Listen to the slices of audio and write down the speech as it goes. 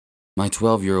My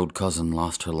 12-year-old cousin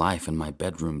lost her life in my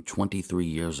bedroom 23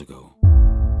 years ago.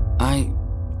 I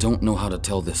don't know how to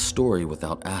tell this story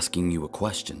without asking you a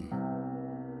question.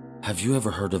 Have you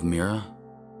ever heard of Mira?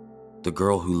 The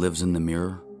girl who lives in the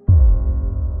mirror?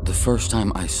 The first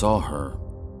time I saw her,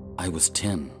 I was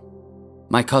 10.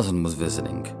 My cousin was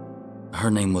visiting.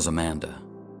 Her name was Amanda.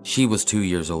 She was 2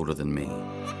 years older than me.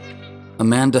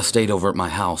 Amanda stayed over at my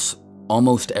house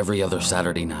almost every other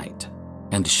Saturday night,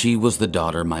 and she was the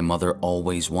daughter my mother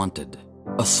always wanted,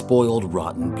 a spoiled,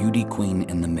 rotten beauty queen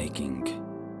in the making.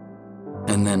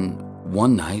 And then,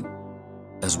 one night,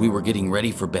 as we were getting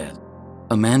ready for bed,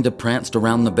 Amanda pranced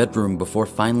around the bedroom before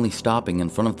finally stopping in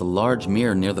front of the large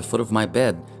mirror near the foot of my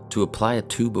bed to apply a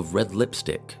tube of red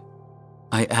lipstick.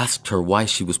 I asked her why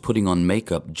she was putting on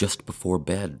makeup just before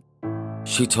bed.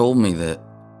 She told me that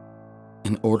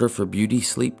in order for beauty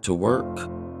sleep to work,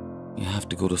 you have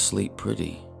to go to sleep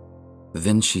pretty.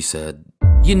 Then she said,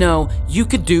 "You know, you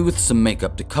could do with some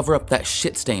makeup to cover up that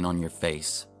shit stain on your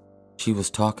face." She was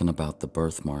talking about the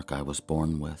birthmark I was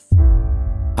born with.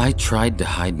 I tried to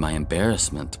hide my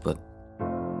embarrassment, but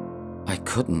I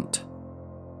couldn't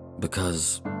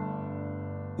because,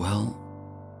 well,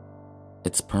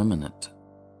 it's permanent.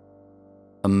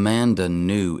 Amanda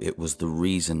knew it was the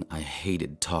reason I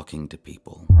hated talking to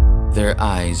people. Their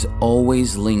eyes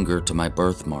always linger to my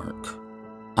birthmark.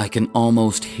 I can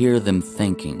almost hear them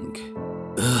thinking,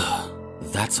 "Ugh,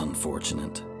 that's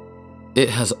unfortunate." It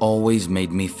has always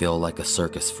made me feel like a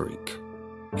circus freak.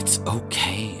 "It's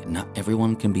okay, not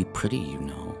everyone can be pretty, you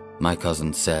know," my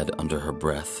cousin said under her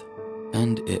breath,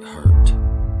 and it hurt.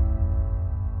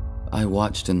 I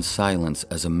watched in silence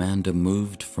as Amanda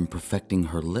moved from perfecting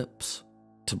her lips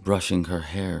to brushing her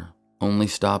hair, only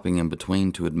stopping in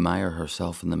between to admire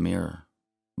herself in the mirror.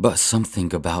 But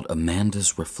something about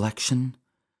Amanda's reflection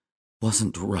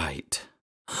wasn't right.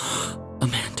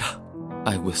 "Amanda,"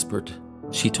 I whispered.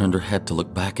 She turned her head to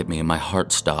look back at me and my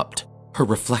heart stopped. Her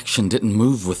reflection didn't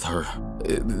move with her.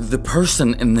 The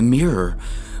person in the mirror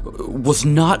was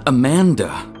not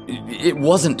Amanda. It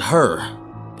wasn't her.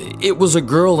 It was a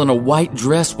girl in a white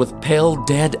dress with pale,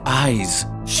 dead eyes.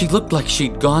 She looked like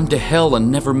she'd gone to hell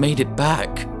and never made it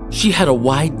back. She had a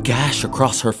wide gash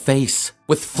across her face,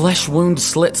 with flesh wound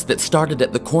slits that started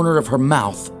at the corner of her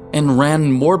mouth and ran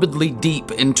morbidly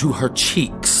deep into her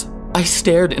cheeks. I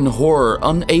stared in horror,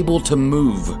 unable to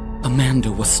move. Amanda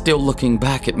was still looking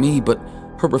back at me, but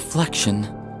her reflection,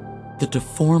 the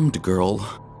deformed girl,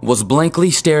 was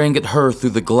blankly staring at her through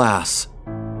the glass.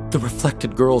 The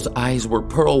reflected girl's eyes were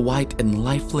pearl white and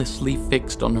lifelessly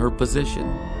fixed on her position.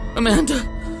 "Amanda,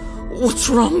 what's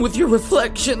wrong with your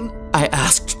reflection?" I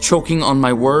asked, choking on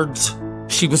my words.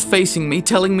 She was facing me,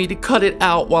 telling me to cut it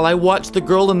out while I watched the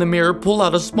girl in the mirror pull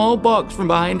out a small box from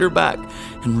behind her back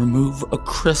and remove a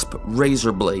crisp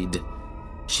razor blade.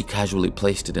 She casually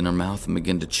placed it in her mouth and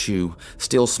began to chew,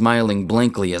 still smiling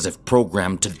blankly as if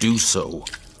programmed to do so.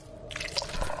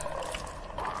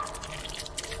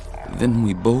 Then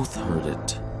we both heard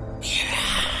it.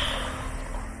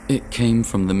 It came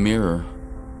from the mirror.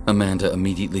 Amanda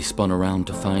immediately spun around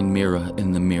to find Mira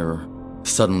in the mirror.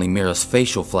 Suddenly, Mira's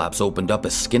facial flaps opened up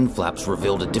as skin flaps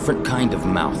revealed a different kind of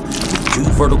mouth, with 2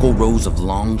 vertical rows of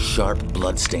long, sharp,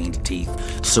 blood-stained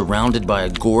teeth, surrounded by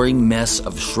a gory mess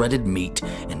of shredded meat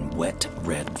and wet,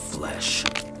 red flesh.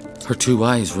 Her 2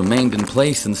 eyes remained in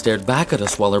place and stared back at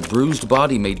us while her bruised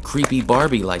body made creepy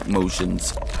Barbie-like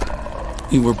motions.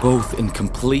 We were both in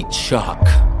complete shock.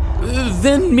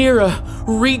 Then Mira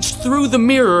reached through the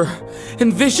mirror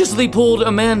and viciously pulled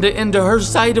Amanda into her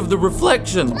side of the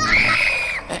reflection.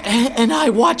 And I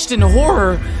watched in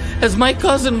horror as my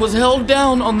cousin was held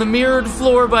down on the mirrored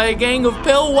floor by a gang of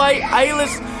pale white,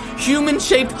 eyeless,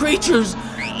 human-shaped creatures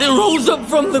that rose up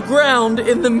from the ground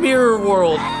in the mirror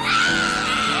world.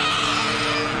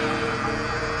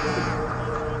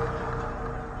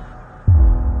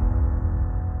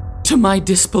 To my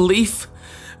disbelief,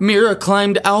 Mira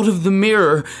climbed out of the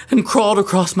mirror and crawled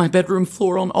across my bedroom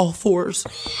floor on all 4s.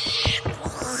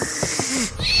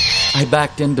 I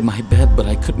backed into my bed, but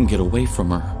I couldn't get away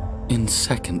from her. In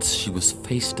seconds, she was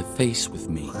face to face with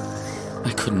me.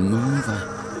 I couldn't move,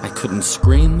 I couldn't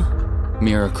scream.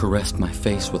 Mira caressed my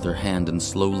face with her hand and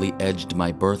slowly edged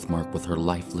my birthmark with her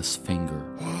lifeless finger.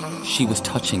 She was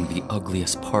touching the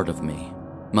ugliest part of me,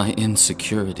 my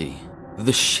insecurity.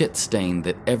 The shit stain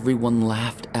that everyone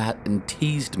laughed at and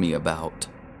teased me about.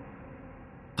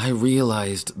 I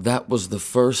realized that was the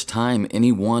first time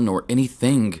anyone or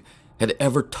anything had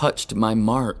ever touched my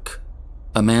mark.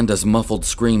 Amanda's muffled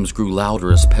screams grew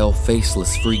louder as pale,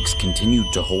 faceless freaks continued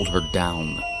to hold her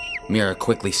down. Mira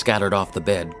quickly scattered off the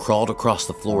bed, crawled across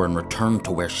the floor, and returned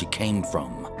to where she came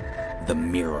from. the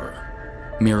mirror.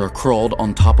 Mira crawled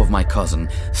on top of my cousin,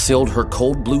 sealed her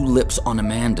cold blue lips on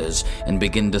Amanda's, and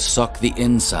began to suck the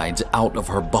insides out of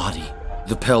her body.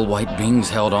 The pale white beings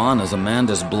held on as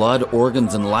Amanda's blood,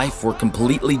 organs, and life were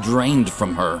completely drained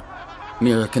from her.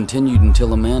 Mira continued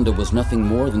until Amanda was nothing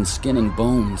more than skin and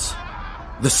bones.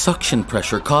 The suction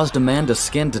pressure caused Amanda's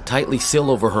skin to tightly seal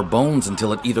over her bones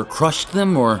until it either crushed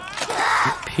them or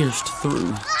it pierced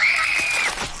through.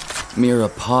 Mira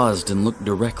paused and looked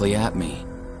directly at me.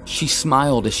 She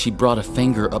smiled as she brought a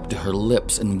finger up to her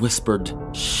lips and whispered,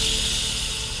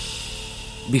 "Shh,"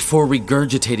 before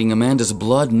regurgitating Amanda's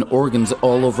blood and organs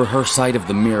all over her side of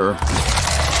the mirror.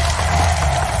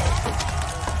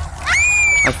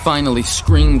 I finally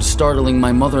screamed, startling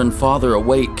my mother and father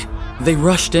awake. They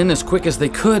rushed in as quick as they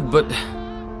could, but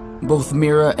both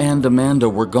Mira and Amanda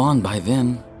were gone by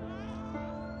then.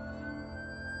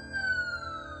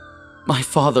 My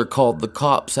father called the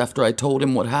cops after I told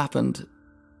him what happened.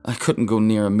 I couldn't go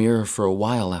near a mirror for a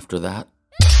while after that.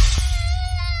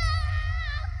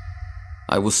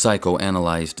 I was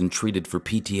psychoanalyzed and treated for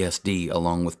PTSD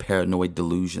along with paranoid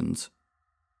delusions.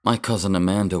 My cousin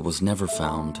Amanda was never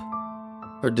found.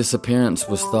 Her disappearance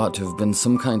was thought to have been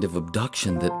some kind of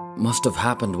abduction that must have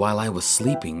happened while I was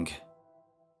sleeping.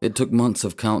 It took months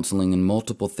of counseling and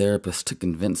multiple therapists to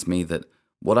convince me that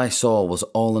what I saw was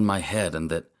all in my head and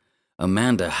that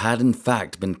Amanda had in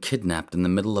fact been kidnapped in the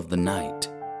middle of the night.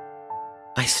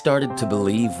 I started to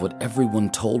believe what everyone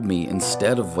told me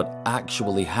instead of what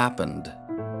actually happened.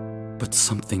 But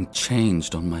something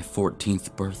changed on my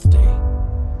 14th birthday.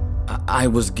 I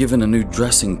was given a new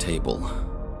dressing table.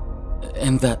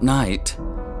 And that night,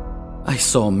 I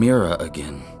saw Mira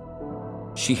again.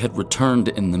 She had returned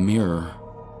in the mirror.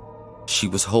 She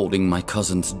was holding my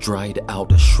cousin's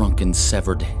dried-out, shrunken,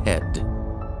 severed head.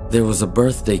 There was a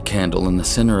birthday candle in the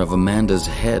center of Amanda's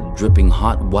head, dripping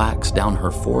hot wax down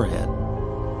her forehead.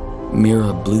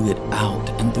 Mira blew it out,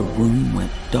 and the room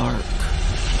went dark.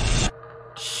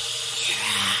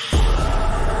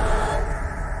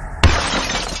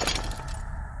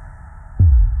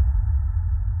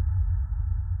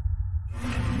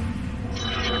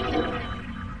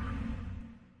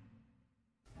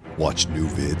 Watch new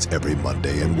vids every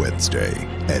Monday and Wednesday,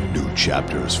 and new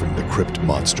chapters from the Crypt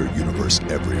Monster universe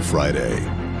every Friday,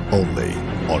 only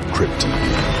on Crypt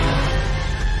TV.